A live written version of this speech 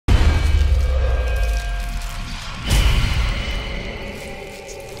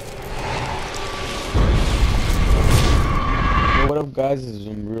guys? This is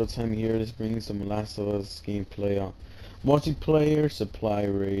some real time here. Just bringing some Last of Us gameplay on multiplayer supply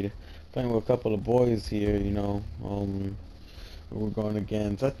raid. Playing with a couple of boys here, you know. We're going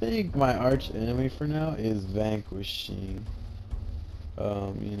against. I think my arch enemy for now is Vanquishing.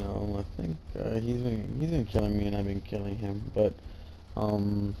 You know, I think he's been killing me and I've been killing him. But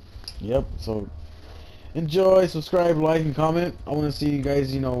yep. So enjoy, subscribe, like, and comment. I want to see you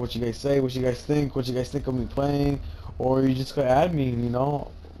guys. You know what you guys say, what you guys think of me playing, or you just gotta add me. You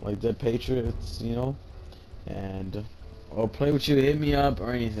know, like Dead Patriots. You know, and I'll play with you. Hit me up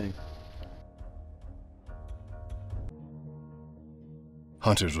or anything.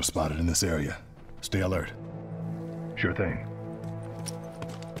 Hunters were spotted in this area. Stay alert. Sure thing.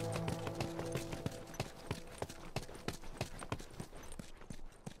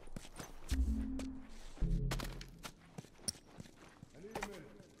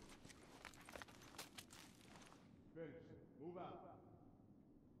 Move out.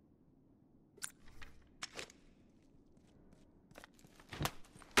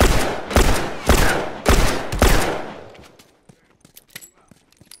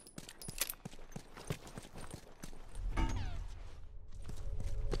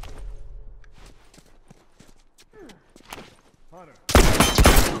 Hunter.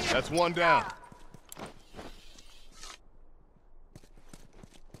 That's one down.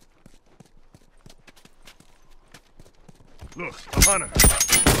 Look, a hunter.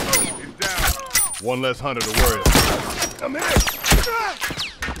 He's down. One less hunter to worry about. I'm hit.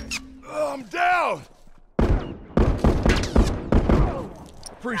 I'm down.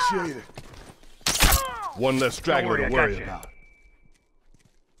 Appreciate it. One less straggler to worry about.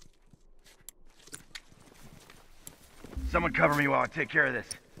 Someone cover me while I take care of this.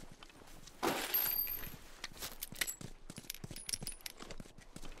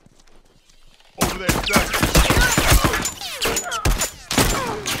 Over there, second.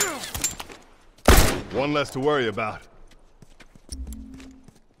 One less to worry about.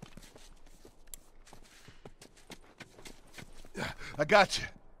 I got you.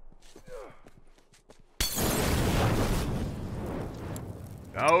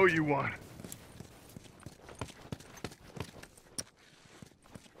 I owe you one.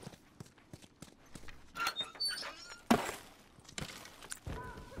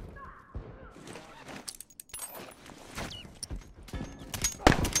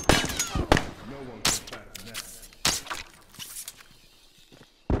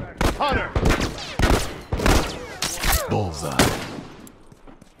 Hunter! Bullseye.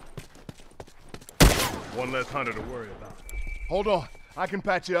 One less hunter to worry about. Hold on, I can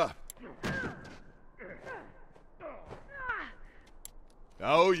patch you up.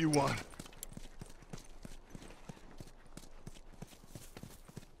 I owe you one.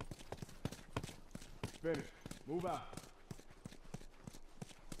 Finish. Move out.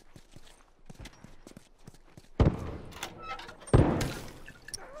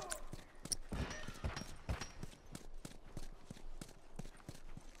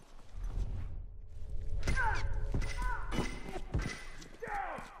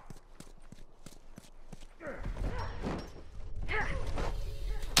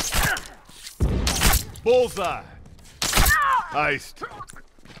 Bullseye! Iced.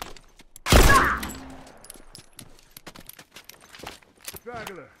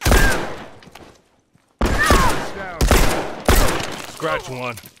 Straggler. Down. Scratch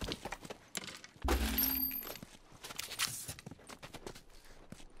one.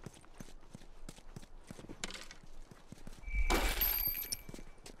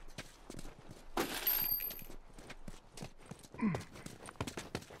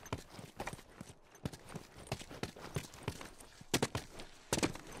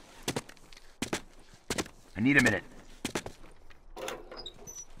 I need a minute.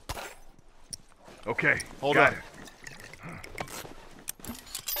 Okay, Hold got on. it.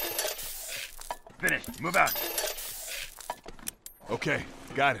 Finished. Move out. Okay,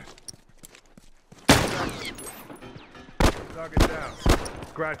 got it. Target down.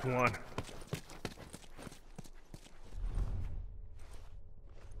 Scratch one.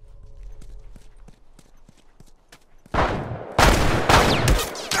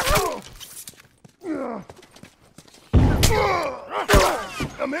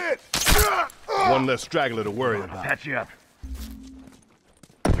 I'm hit. One less straggler to worry I'll about. patch you up.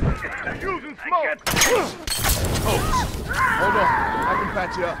 They're using smoke. Hold on, I can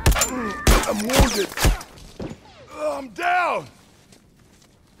patch you up. I'm wounded. I'm down.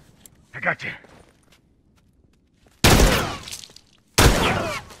 I got you.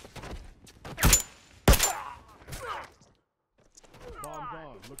 Bombs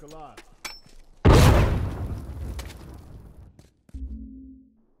on. Look alive.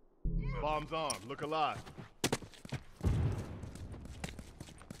 Bomb's armed. Look alive.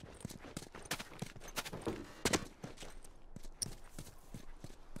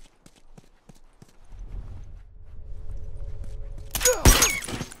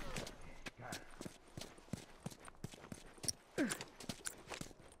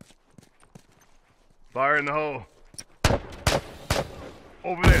 Fire in the hole.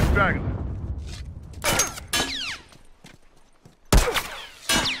 Over there, straggler.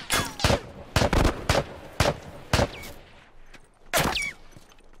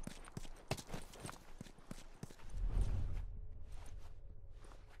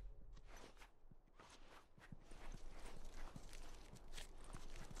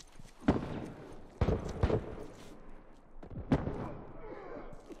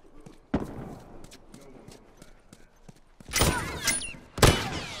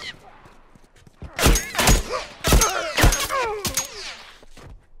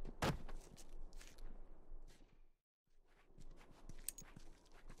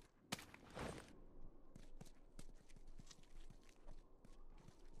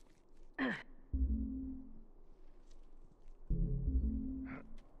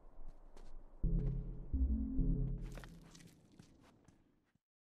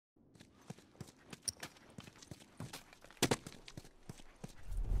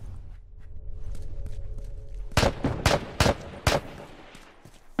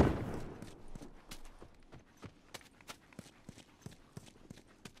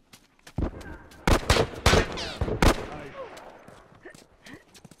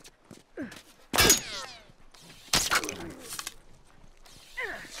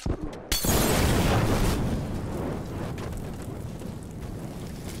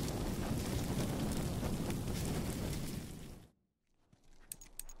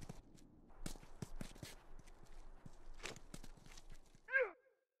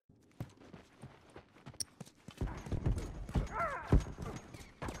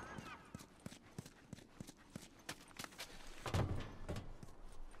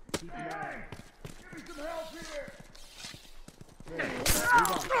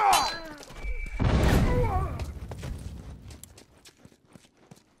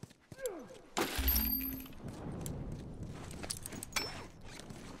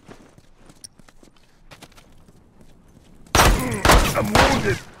 I'm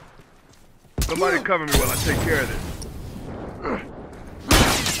wounded. Somebody cover me while I take care of this.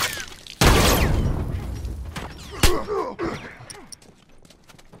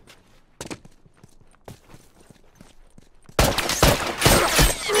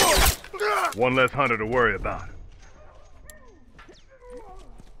 One less hunter to worry about.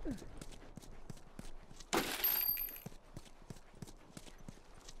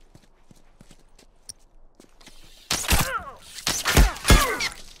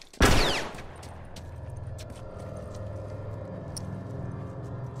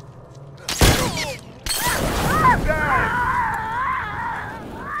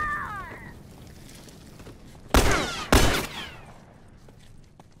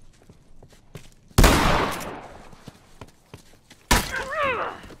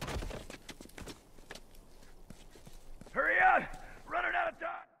 Hurry up! Running out of time!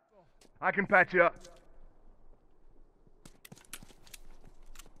 I can patch you up.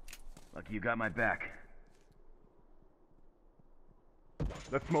 Lucky you got my back.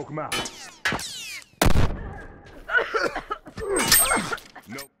 Let's smoke them out.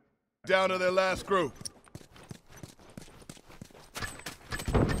 Nope. Down to their last group.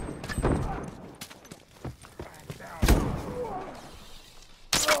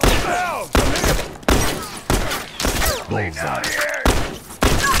 Bullseye.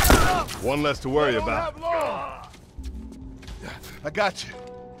 One less to worry about. I got you.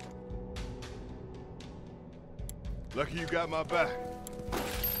 Lucky you got my back.